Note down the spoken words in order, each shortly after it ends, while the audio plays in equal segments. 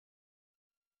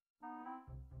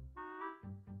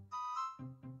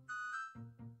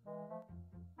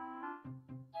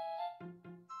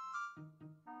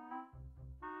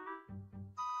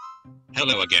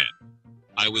Hello again.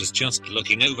 I was just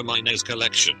looking over my NES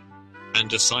collection and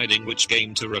deciding which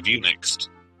game to review next.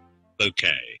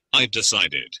 Okay, I've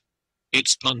decided.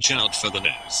 It's Punch-Out for the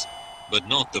NES. But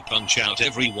not the Punch-Out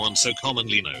everyone so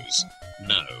commonly knows.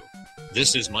 No.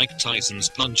 This is Mike Tyson's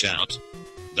Punch-Out.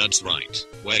 That's right,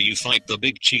 where you fight the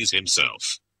big cheese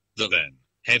himself. The then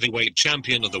heavyweight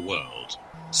champion of the world.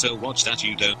 So watch that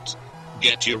you don't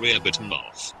get your ear bitten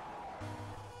off.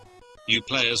 You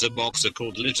play as a boxer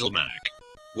called Little Mac,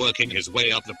 working his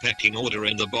way up the pecking order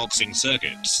in the boxing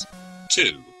circuits.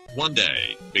 To, one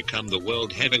day, become the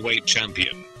world heavyweight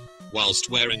champion, whilst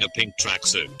wearing a pink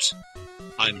tracksuit.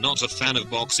 I'm not a fan of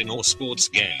boxing or sports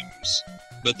games,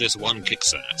 but this one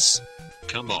kicks ass.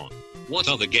 Come on, what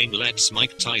other game lets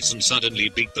Mike Tyson suddenly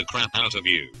beat the crap out of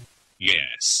you?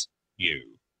 Yes, you.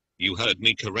 You heard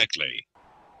me correctly.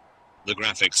 The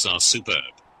graphics are superb,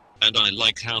 and I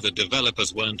like how the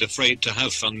developers weren't afraid to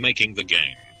have fun making the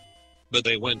game. But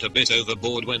they went a bit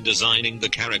overboard when designing the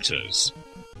characters.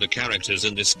 The characters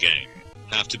in this game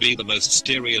have to be the most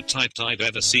stereotyped I've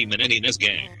ever seen in any NES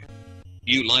game.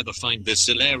 You'll either find this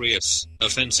hilarious,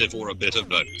 offensive, or a bit of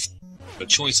both. The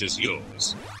choice is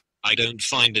yours. I don't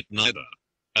find it neither,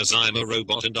 as I'm a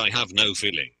robot and I have no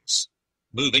feelings.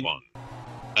 Moving on.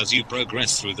 As you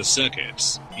progress through the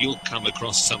circuits, you'll come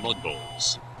across some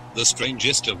oddballs. The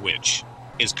strangest of which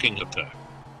is King Hippo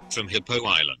from Hippo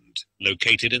Island,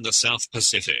 located in the South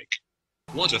Pacific.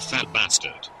 What a fat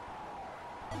bastard.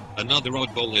 Another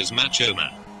oddball is Macho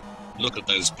Man. Look at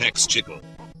those pecs jiggle.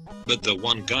 But the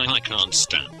one guy I can't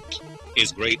stand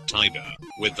is Great Tiger,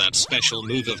 with that special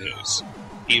move of his.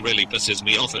 He really pisses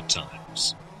me off at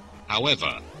times.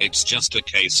 However, it's just a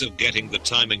case of getting the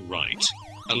timing right,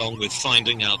 along with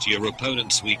finding out your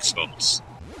opponent's weak spots.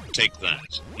 Take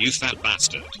that, you fat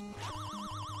bastard.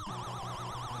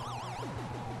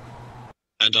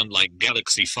 And unlike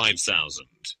Galaxy 5000,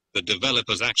 the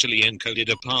developers actually encoded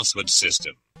a password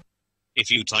system.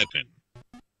 If you type in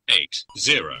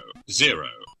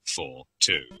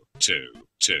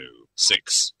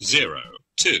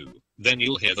 80042222602, then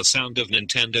you'll hear the sound of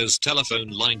Nintendo's telephone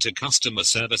line to customer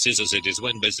services as it is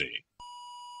when busy.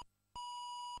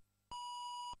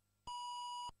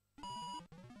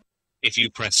 If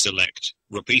you press select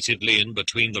repeatedly in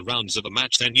between the rounds of a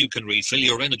match, then you can refill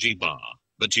your energy bar,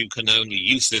 but you can only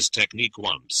use this technique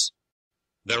once.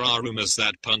 There are rumors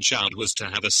that Punch-Out was to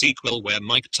have a sequel where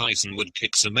Mike Tyson would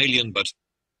kick some alien butt.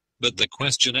 But the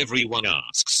question everyone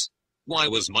asks, why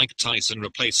was Mike Tyson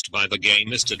replaced by the game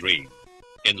Mr. Dream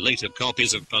in later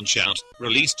copies of Punch-Out,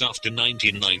 released after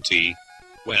 1990?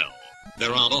 Well,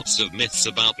 there are lots of myths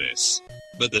about this,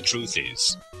 but the truth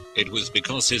is, it was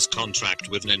because his contract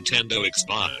with Nintendo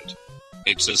expired.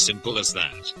 It's as simple as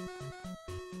that.